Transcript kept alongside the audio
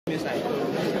The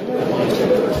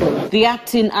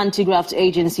acting anti-graft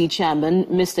agency chairman,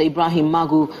 Mr. Ibrahim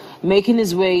Magu, making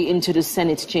his way into the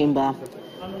Senate chamber.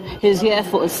 He's here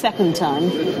for a second time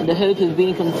in the hope of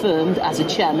being confirmed as the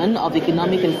chairman of the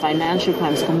Economic and Financial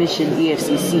Crimes Commission,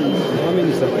 EFCC.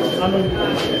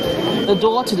 The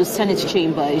door to the Senate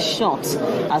chamber is shut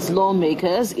as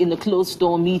lawmakers in a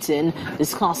closed-door meeting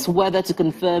discuss whether to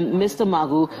confirm Mr.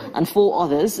 Magu and 4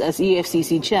 others as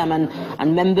EFCC chairman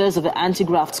and members of the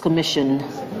Anti-Graft Commission.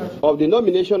 Of the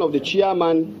nomination of the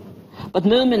chairman. But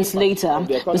moments later,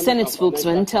 the Senate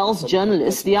spokesman tells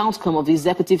journalists the outcome of the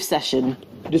executive session.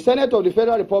 The Senate of the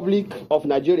Federal Republic of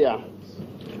Nigeria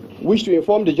wish to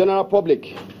inform the general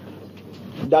public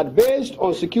that based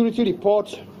on security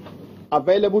reports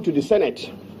available to the Senate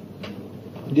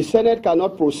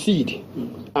cannot proceed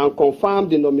and confirm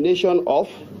the nomination of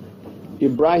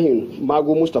Ibrahim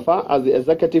Magu Mustafa as the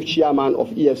executive chairman of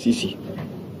EFCC.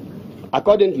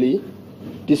 Accordingly,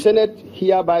 the Senate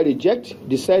hereby rejects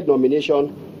the said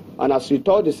nomination and has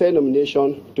returned the said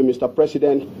nomination to Mr.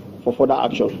 President for further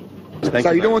action.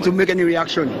 So you don't want to make any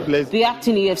reaction, please? The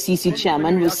acting EFCC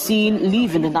chairman was seen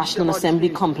leaving the National Assembly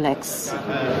complex.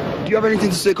 Do you have anything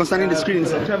to say concerning the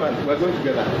screenings? Chairman, we're going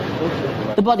together.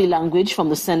 The body language from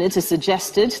the Senate has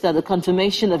suggested that the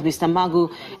confirmation of Mr.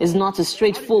 Magu is not as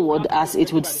straightforward as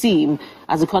it would seem,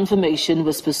 as the confirmation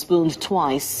was postponed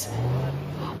twice.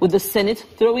 With the Senate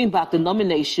throwing back the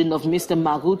nomination of Mr.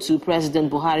 Magu to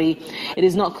President Buhari, it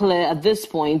is not clear at this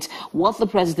point what the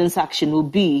president's action will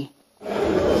be.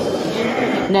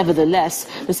 Nevertheless,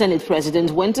 the Senate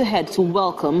president went ahead to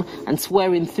welcome and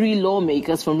swear in 3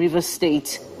 lawmakers from Rivers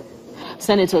State.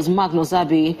 Senators Magnus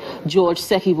Abe, George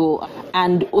Sekibo,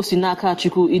 and Osinaka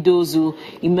Chukwu Idozu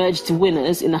emerged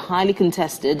winners in a highly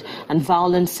contested and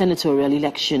violent senatorial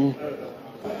election.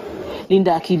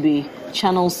 Linda Akibe,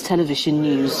 Channels Television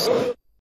News.